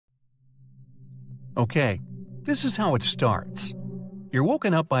Okay, this is how it starts. You're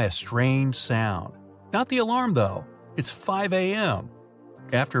woken up by a strange sound. Not the alarm though, it's 5 a.m.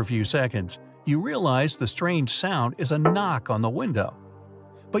 After a few seconds, you realize the strange sound is a knock on the window.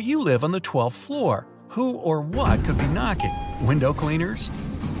 But you live on the 12th floor. Who or what could be knocking? Window cleaners?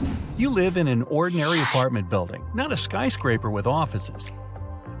 You live in an ordinary apartment building, not a skyscraper with offices.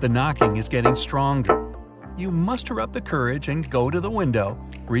 The knocking is getting stronger. You muster up the courage and go to the window,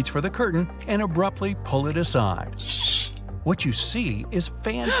 reach for the curtain, and abruptly pull it aside. What you see is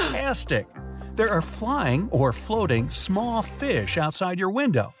fantastic. There are flying or floating small fish outside your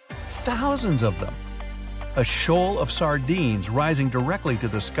window. Thousands of them. A shoal of sardines rising directly to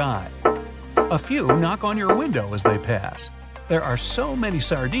the sky. A few knock on your window as they pass. There are so many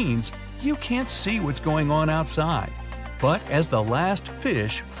sardines, you can't see what's going on outside. But as the last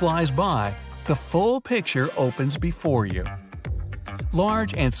fish flies by, the full picture opens before you.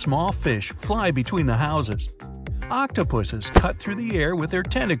 Large and small fish fly between the houses. Octopuses cut through the air with their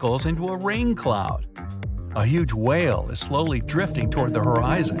tentacles into a rain cloud. A huge whale is slowly drifting toward the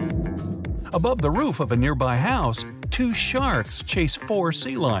horizon. Above the roof of a nearby house, 2 sharks chase 4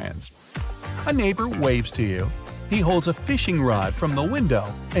 sea lions. A neighbor waves to you. He holds a fishing rod from the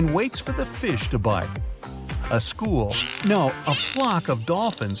window and waits for the fish to bite. A flock of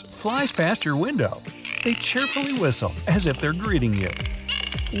dolphins flies past your window. They cheerfully whistle as if they're greeting you.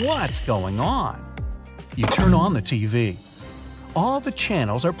 What's going on? You turn on the TV. All the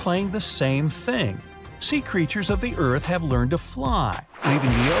channels are playing the same thing. Sea creatures of the earth have learned to fly, leaving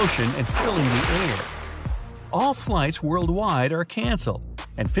the ocean and filling the air. All flights worldwide are canceled,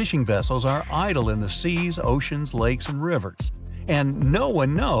 and fishing vessels are idle in the seas, oceans, lakes, and rivers. And no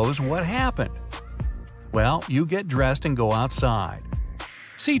one knows what happened. Well, you get dressed and go outside.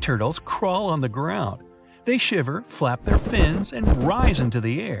 Sea turtles crawl on the ground. They shiver, flap their fins, and rise into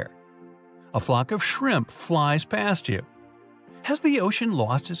the air. A flock of shrimp flies past you. Has the ocean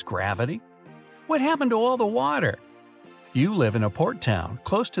lost its gravity? What happened to all the water? You live in a port town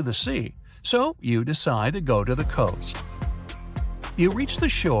close to the sea, so you decide to go to the coast. You reach the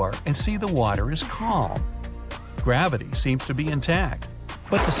shore and see the water is calm. Gravity seems to be intact,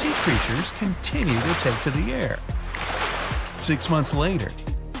 but the sea creatures continue to take to the air. 6 months later,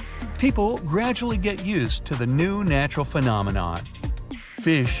 people gradually get used to the new natural phenomenon.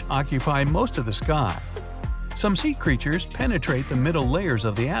 Fish occupy most of the sky. Some sea creatures penetrate the middle layers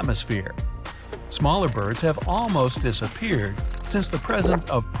of the atmosphere. Smaller birds have almost disappeared since the presence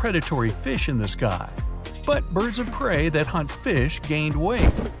of predatory fish in the sky. But birds of prey that hunt fish gained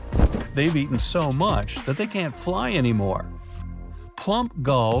weight. They've eaten so much that they can't fly anymore. Plump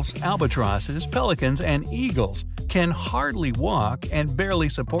gulls, albatrosses, pelicans, and eagles can hardly walk and barely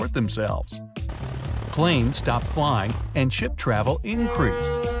support themselves. Planes stopped flying and ship travel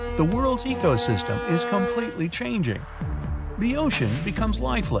increased. The world's ecosystem is completely changing. The ocean becomes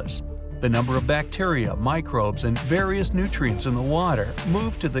lifeless. The number of bacteria, microbes, and various nutrients in the water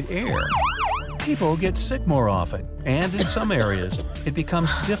move to the air. People get sick more often, and in some areas, it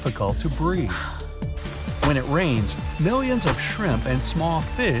becomes difficult to breathe. When it rains, millions of shrimp and small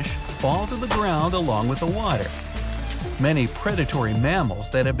fish fall to the ground along with the water. Many predatory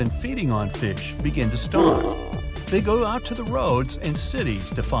mammals that have been feeding on fish begin to starve. They go out to the roads and cities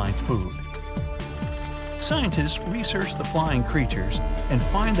to find food. Scientists research the flying creatures and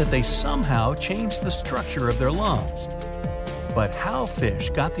find that they somehow changed the structure of their lungs. But how fish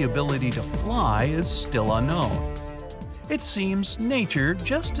got the ability to fly is still unknown. It seems nature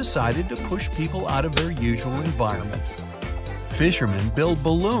just decided to push people out of their usual environment. Fishermen build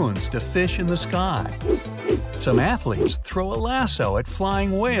balloons to fish in the sky. Some athletes throw a lasso at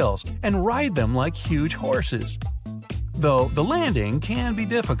flying whales and ride them like huge horses. Though the landing can be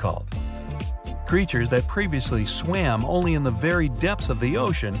difficult. Creatures that previously swam only in the very depths of the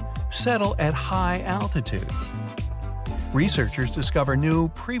ocean settle at high altitudes. Researchers discover new,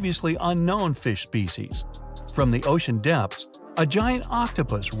 previously unknown fish species. From the ocean depths, a giant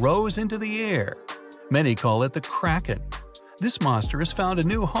octopus rose into the air. Many call it the Kraken. This monster has found a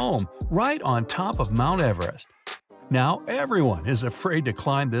new home right on top of Mount Everest. Now everyone is afraid to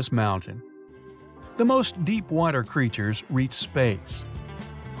climb this mountain. The most deep-water creatures reach space.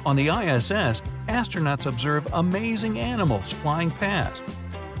 On the ISS, astronauts observe amazing animals flying past.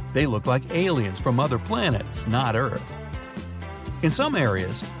 They look like aliens from other planets, not Earth. In some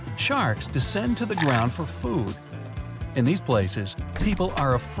areas, sharks descend to the ground for food. In these places, people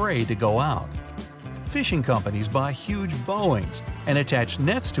are afraid to go out. Fishing companies buy huge Boeings and attach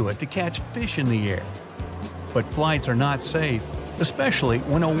nets to it to catch fish in the air. But flights are not safe, especially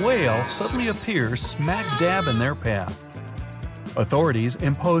when a whale suddenly appears smack dab in their path. Authorities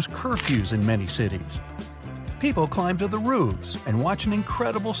impose curfews in many cities. People climb to the roofs and watch an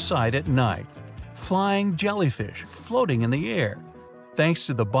incredible sight at night: flying jellyfish floating in the air. Thanks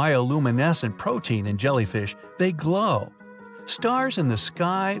to the bioluminescent protein in jellyfish, they glow. Stars in the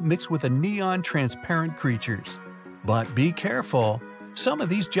sky mix with the neon transparent creatures. But be careful, some of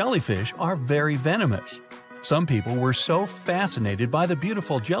these jellyfish are very venomous. Some people were so fascinated by the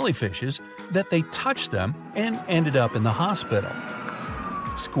beautiful jellyfishes that they touched them and ended up in the hospital.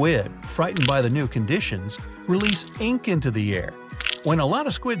 Squid, frightened by the new conditions, release ink into the air. When a lot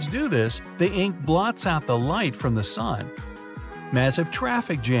of squids do this, the ink blots out the light from the sun. Massive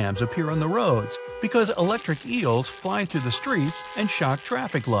traffic jams appear on the roads because electric eels fly through the streets and shock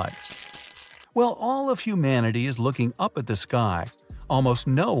traffic lights. While all of humanity is looking up at the sky, almost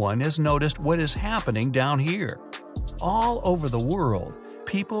no one has noticed what is happening down here. All over the world,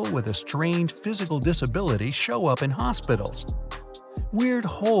 people with a strange physical disability show up in hospitals. Weird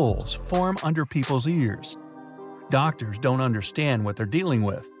holes form under people's ears. Doctors don't understand what they're dealing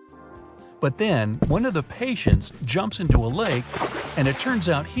with. But then, one of the patients jumps into a lake, and it turns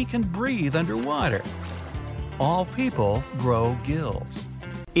out he can breathe underwater. All people grow gills.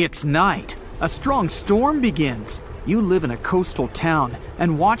 It's night. A strong storm begins. You live in a coastal town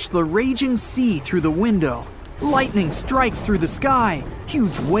and watch the raging sea through the window. Lightning strikes through the sky,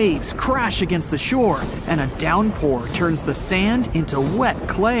 huge waves crash against the shore, and a downpour turns the sand into wet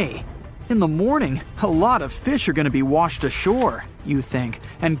clay. In the morning, a lot of fish are going to be washed ashore, you think,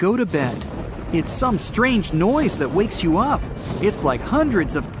 and go to bed. It's some strange noise that wakes you up. It's like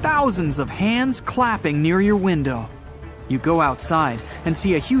hundreds of thousands of hands clapping near your window. You go outside and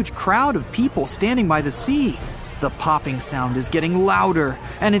see a huge crowd of people standing by the sea. The popping sound is getting louder,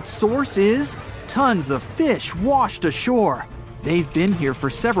 and its source is tons of fish washed ashore. They've been here for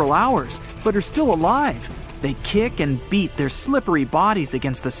several hours, but are still alive. They kick and beat their slippery bodies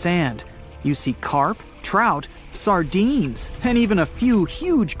against the sand. You see carp, trout, sardines, and even a few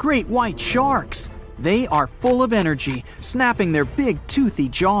huge great white sharks. They are full of energy, snapping their big toothy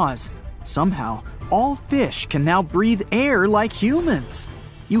jaws. Somehow, all fish can now breathe air like humans.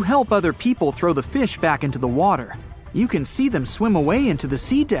 You help other people throw the fish back into the water. You can see them swim away into the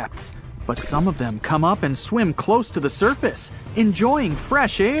sea depths, but some of them come up and swim close to the surface, enjoying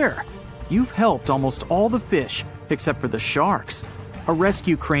fresh air. You've helped almost all the fish, except for the sharks. A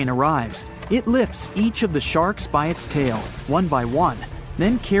rescue crane arrives. It lifts each of the sharks by its tail, one by one,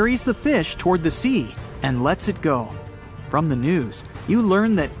 then carries the fish toward the sea and lets it go. From the news, you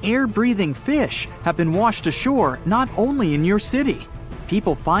learn that air-breathing fish have been washed ashore not only in your city.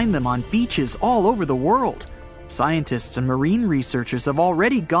 People find them on beaches all over the world. Scientists and marine researchers have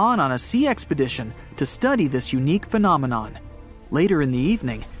already gone on a sea expedition to study this unique phenomenon. Later in the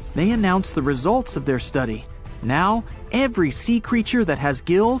evening, they announce the results of their study. Now, every sea creature that has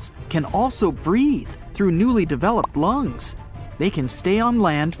gills can also breathe through newly developed lungs. They can stay on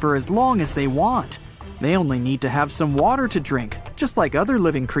land for as long as they want. They only need to have some water to drink, just like other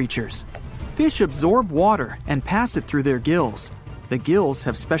living creatures. Fish absorb water and pass it through their gills. The gills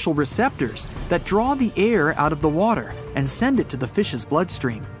have special receptors that draw the air out of the water and send it to the fish's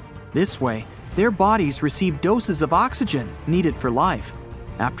bloodstream. This way, their bodies receive doses of oxygen needed for life.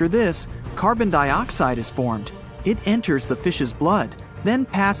 After this, carbon dioxide is formed. It enters the fish's blood, then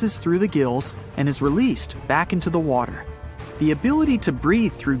passes through the gills and is released back into the water. The ability to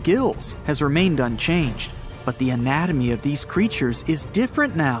breathe through gills has remained unchanged, but the anatomy of these creatures is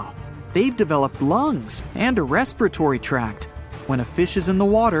different now. They've developed lungs and a respiratory tract. When a fish is in the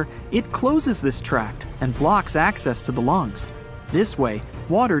water, it closes this tract and blocks access to the lungs. This way,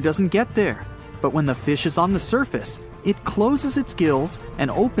 water doesn't get there. But when the fish is on the surface, it closes its gills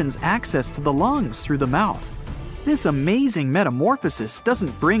and opens access to the lungs through the mouth. This amazing metamorphosis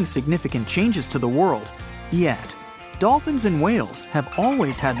doesn't bring significant changes to the world, yet. Dolphins and whales have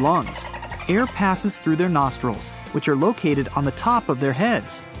always had lungs. Air passes through their nostrils, which are located on the top of their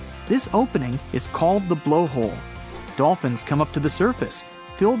heads. This opening is called the blowhole. Dolphins come up to the surface,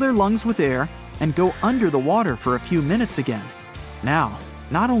 fill their lungs with air, and go under the water for a few minutes again. Now,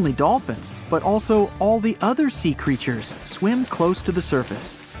 not only dolphins, but also all the other sea creatures swim close to the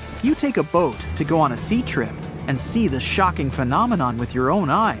surface. You take a boat to go on a sea trip and see the shocking phenomenon with your own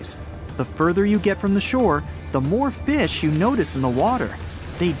eyes. The further you get from the shore, the more fish you notice in the water.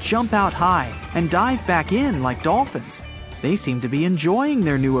 They jump out high and dive back in like dolphins. They seem to be enjoying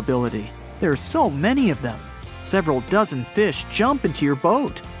their new ability. There are so many of them. Several dozen fish jump into your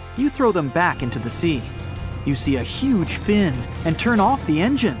boat. You throw them back into the sea. You see a huge fin and turn off the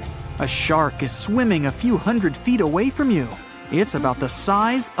engine. A shark is swimming a few hundred feet away from you. It's about the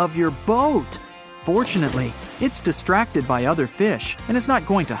size of your boat. Fortunately, it's distracted by other fish and is not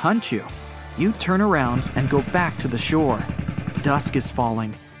going to hunt you. You turn around and go back to the shore. Dusk is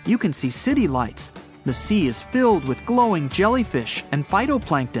falling. You can see city lights. The sea is filled with glowing jellyfish and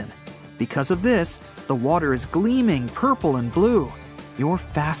phytoplankton. Because of this, the water is gleaming purple and blue. You're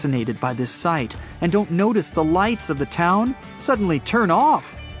fascinated by this sight and don't notice the lights of the town suddenly turn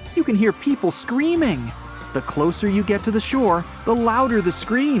off. You can hear people screaming. The closer you get to the shore, the louder the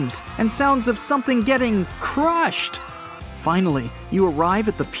screams and sounds of something getting crushed. Finally, you arrive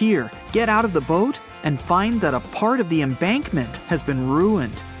at the pier, get out of the boat, and find that a part of the embankment has been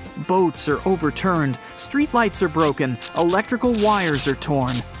ruined. Boats are overturned, streetlights are broken, electrical wires are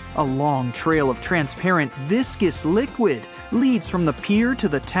torn. A long trail of transparent, viscous liquid leads from the pier to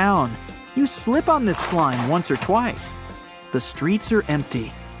the town. You slip on this slime once or twice. The streets are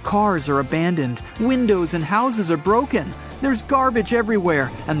empty. Cars are abandoned. Windows and houses are broken. There's garbage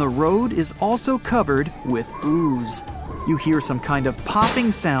everywhere, and the road is also covered with ooze. You hear some kind of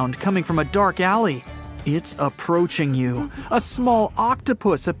popping sound coming from a dark alley. It's approaching you. A small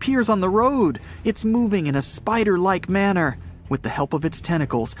octopus appears on the road. It's moving in a spider-like manner. With the help of its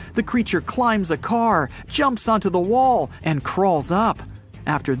tentacles, the creature climbs a car, jumps onto the wall, and crawls up.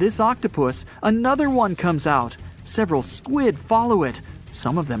 After this octopus, another one comes out. Several squid follow it.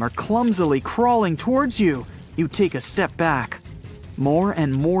 Some of them are clumsily crawling towards you. You take a step back. More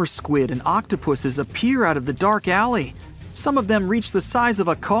and more squid and octopuses appear out of the dark alley. Some of them reach the size of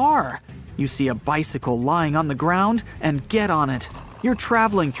a car. You see a bicycle lying on the ground and get on it. You're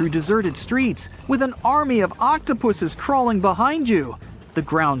traveling through deserted streets with an army of octopuses crawling behind you. The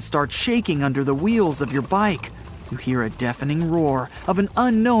ground starts shaking under the wheels of your bike. You hear a deafening roar of an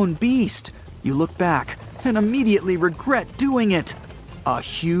unknown beast. You look back and immediately regret doing it. A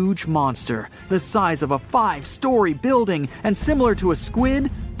huge monster, the size of a 5-story building and similar to a squid,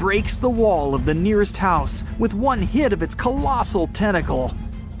 breaks the wall of the nearest house with one hit of its colossal tentacle.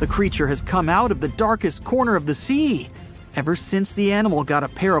 The creature has come out of the darkest corner of the sea. Ever since the animal got a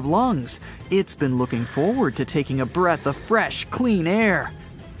pair of lungs, it's been looking forward to taking a breath of fresh, clean air.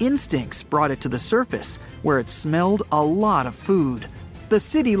 Instincts brought it to the surface, where it smelled a lot of food. The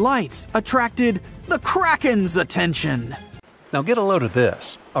city lights attracted the Kraken's attention. Now get a load of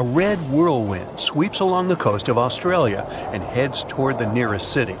this. A red whirlwind sweeps along the coast of Australia and heads toward the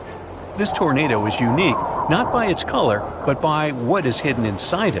nearest city. This tornado is unique, not by its color, but by what is hidden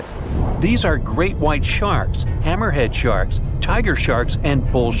inside it. These are great white sharks, hammerhead sharks, tiger sharks,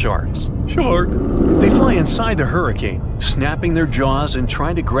 and bull sharks. Shark! They fly inside the hurricane, snapping their jaws and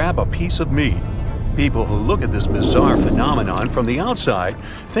trying to grab a piece of meat. People who look at this bizarre phenomenon from the outside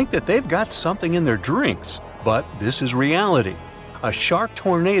think that they've got something in their drinks. But this is reality. A shark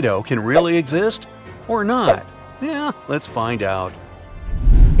tornado can really exist? Or not? Yeah, let's find out.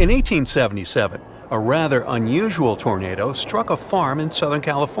 In 1877, a rather unusual tornado struck a farm in Southern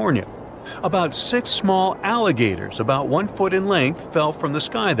California. About 6 small alligators, about 1 foot in length, fell from the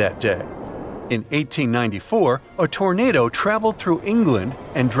sky that day. In 1894, a tornado traveled through England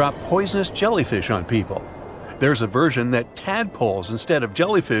and dropped poisonous jellyfish on people. There's a version that tadpoles instead of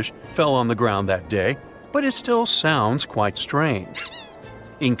jellyfish fell on the ground that day, but it still sounds quite strange.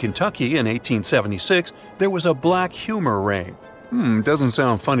 In Kentucky in 1876, there was a black humor rain. Doesn't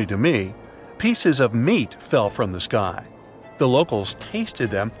sound funny to me. Pieces of meat fell from the sky. The locals tasted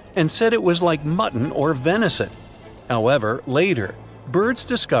them and said it was like mutton or venison. However, later, birds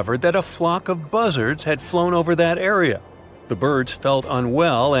discovered that a flock of buzzards had flown over that area. The birds felt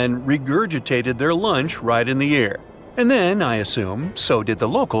unwell and regurgitated their lunch right in the air. And then, I assume, so did the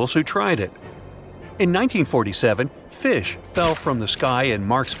locals who tried it. In 1947, fish fell from the sky in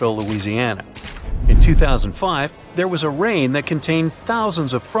Marksville, Louisiana. In 2005, there was a rain that contained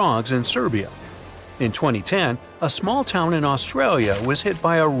thousands of frogs in Serbia. In 2010, a small town in Australia was hit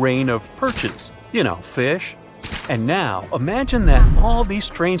by a rain of perches, fish. And now, imagine that all these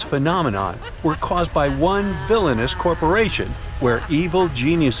strange phenomena were caused by one villainous corporation where evil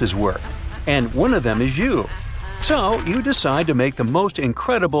geniuses work. And one of them is you. So you decide to make the most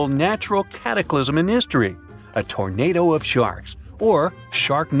incredible natural cataclysm in history, a tornado of sharks, or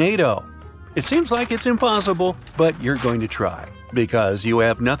Sharknado. It seems like it's impossible, but you're going to try, because you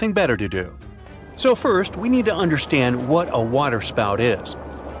have nothing better to do. So first, we need to understand what a waterspout is.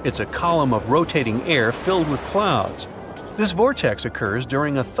 It's a column of rotating air filled with clouds. This vortex occurs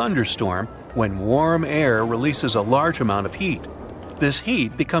during a thunderstorm when warm air releases a large amount of heat. This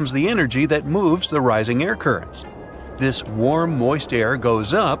heat becomes the energy that moves the rising air currents. This warm, moist air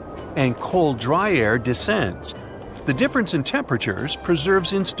goes up, and cold, dry air descends. The difference in temperatures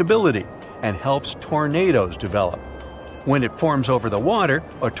preserves instability and helps tornadoes develop. When it forms over the water,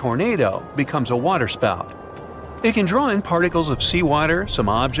 a tornado becomes a waterspout. It can draw in particles of seawater, some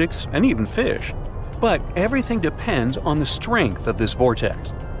objects, and even fish. But everything depends on the strength of this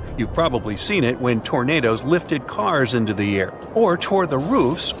vortex. You've probably seen it when tornadoes lifted cars into the air or tore the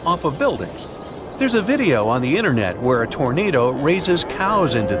roofs off of buildings. There's a video on the internet where a tornado raises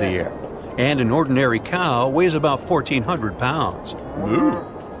cows into the air, and an ordinary cow weighs about 1,400 pounds. Ooh.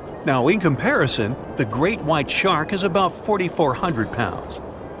 Now, in comparison, the great white shark is about 4,400 pounds.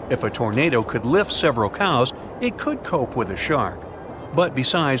 If a tornado could lift several cows, it could cope with a shark. But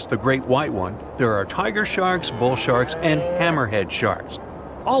besides the great white one, there are tiger sharks, bull sharks, and hammerhead sharks.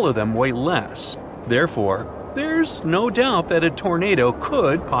 All of them weigh less. Therefore, there's no doubt that a tornado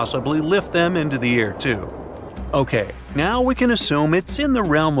could possibly lift them into the air too. Okay, now we can assume it's in the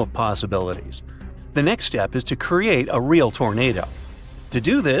realm of possibilities. The next step is to create a real tornado. To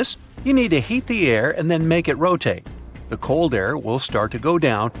do this, you need to heat the air and then make it rotate. The cold air will start to go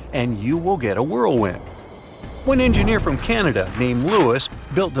down and you will get a whirlwind. One engineer from Canada named Lewis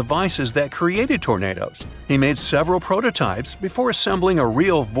built devices that created tornadoes. He made several prototypes before assembling a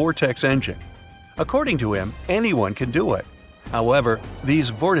real vortex engine. According to him, anyone can do it. However, these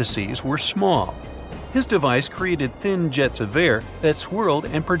vortices were small. His device created thin jets of air that swirled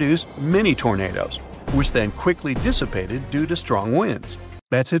and produced mini tornadoes, which then quickly dissipated due to strong winds.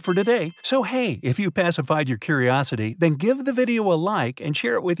 That's it for today. So hey, if you pacified your curiosity, then give the video a like and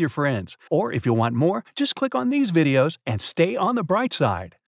share it with your friends. Or if you want more, just click on these videos and stay on the bright side.